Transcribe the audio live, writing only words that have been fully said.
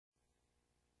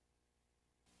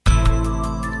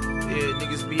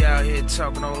out here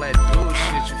talking all that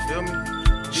bullshit, you feel me?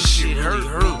 This shit hurt,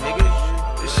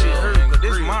 nigga. This shit hurt, cause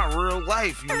this is my real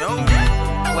life, you know?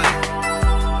 Like,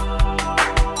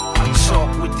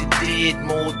 talk with the dead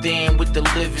more than with the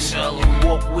living. And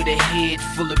walk with a head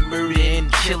full of murder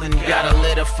and killing. Got a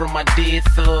letter from my dead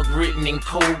thug written in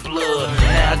cold blood.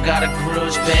 Now I got a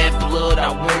grudge, bad blood, I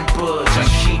won't budge. I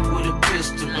keep with a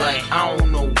pistol like I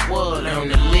don't know what. Learn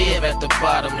to live at the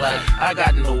bottom like I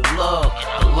got no love.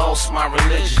 I lost my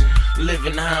religion,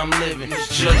 living how I'm living.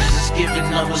 Judges is giving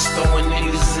numbers, throwing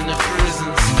niggas in the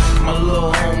prisons. My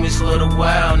little homies love the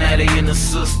wild, now they in the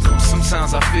system.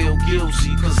 Sometimes I feel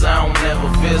guilty, cause I don't ever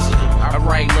visit them. I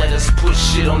write letters, put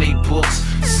shit on they books,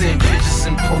 send pictures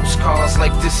and postcards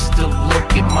like this is the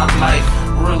look at my life.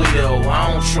 Really though,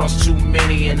 I don't trust too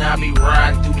many, and I be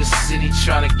riding through the city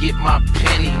trying to get my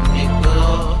penny,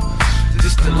 nigga.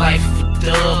 This the life of a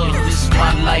thug, and this is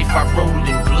my life, I wrote it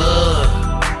in blood.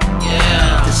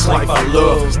 Yeah. This life I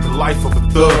love is the life of a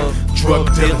thug.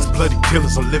 Drug dealers, bloody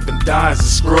killers, or living die as a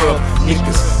scrub.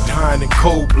 Niggas dying in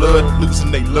cold blood,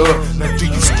 losing they love. Now do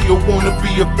you still wanna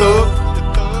be a thug?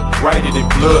 Write it in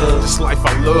blood. This life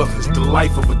I love is the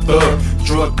life of a thug.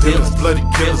 Drug dealers, bloody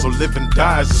killers, or living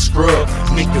die as a scrub.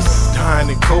 Niggas dying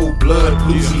in cold blood,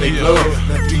 losing they love.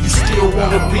 Now do you still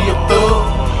wanna be a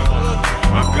thug?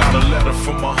 I got a letter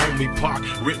from my homie Pac,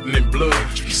 written in blood.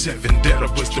 He said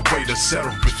vendetta was the way to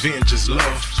settle, revenge is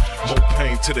love. More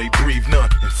pain till they breathe none,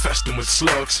 infesting with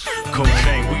slugs.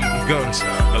 Cocaine, weed and guns,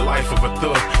 the life of a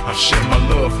thug. I share my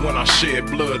love when I shed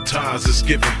blood, ties is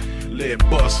given. Lead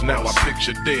bust, now I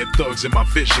picture dead thugs in my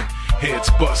vision. Heads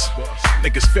bust,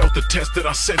 niggas felt the test that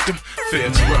I sent them.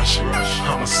 Feds rush,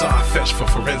 homicide fetch for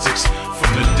forensics.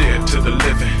 From the dead to the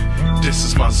living, this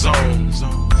is my zone.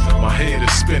 My head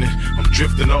is spinning, I'm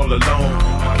drifting all alone.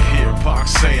 I can hear Pac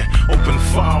saying, open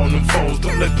fire on them foes.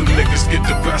 Don't let them niggas get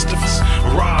the best of us.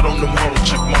 Ride on them hoes,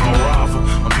 check my arrival.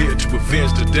 I'm here to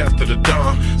avenge the death of the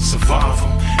dawn. Survival,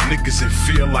 niggas in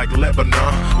fear like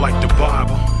Lebanon, like the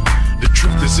Bible. The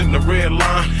truth is in the red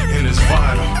line, and it's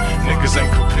vital. Niggas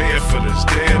ain't prepared for this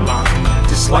deadline.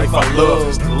 This life I love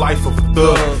is the life of a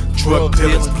thug. Drug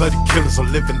dealers, bloody killers, or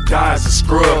living die as a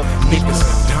scrub.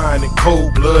 Niggas dying in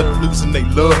cold blood, losing they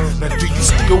love. Now do you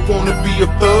still wanna be a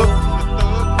thug?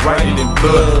 Write it in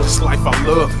blood. This life I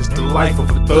love is the life of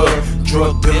a thug.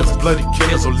 Drug dealers, bloody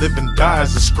killers, or living die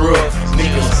as a scrub.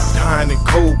 Niggas dying in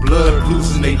cold blood,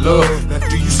 losing they love. Now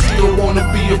do you still wanna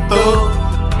be a thug?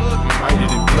 Write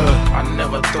it in blood. I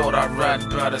never thought I'd ride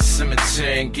by the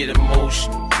cemetery and get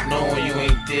emotional, knowing you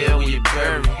ain't there when you're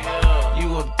buried.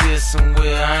 You up there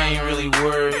somewhere, I ain't really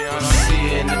worried. I'll see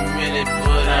you in a minute,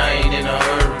 but I ain't in a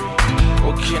hurry.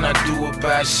 What can I do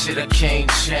about shit I can't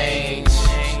change?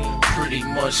 Pretty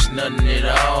much nothing at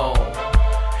all.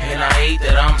 And I hate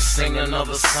that I'm singing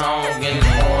another song and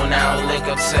pouring out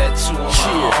liquor tattoo on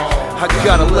my arm. I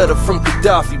got a letter from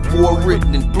Gaddafi, boy,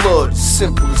 written in blood.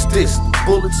 Simple as this,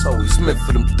 bullets always meant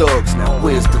for them thugs. Now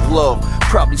where's the love?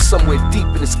 Probably somewhere deep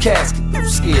in his casket, but I'm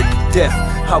scared to death.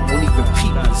 I won't even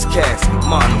peep in his casket,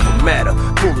 mine don't matter.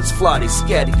 Bullets fly, they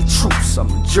scatter your troops. I'm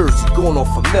in Jersey, going off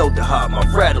a formaldehyde, my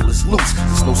rattle is loose.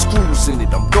 There's no screws in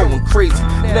it, I'm going crazy.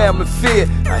 Now I'm in fear,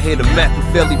 I hear the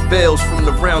Machiavelli bells from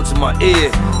the rounds in my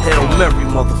ear. Hail Mary,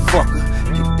 motherfucker,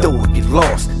 get through or get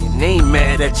lost. And they ain't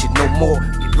mad at you no more,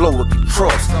 get low or get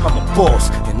crossed. I'm a boss,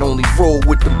 and only roll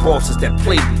with them bosses that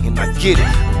play me. And I get it,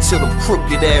 until them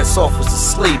crooked ass officers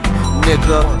slay me.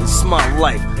 Nigga, it's my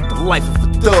life, the life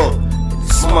of a thug. And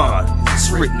it's mine,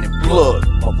 it's written in blood,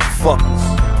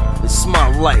 motherfuckers. It's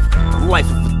my life, the life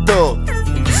of a thug.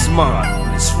 And it's mine,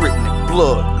 and it's written in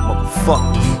blood,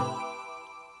 motherfuckers.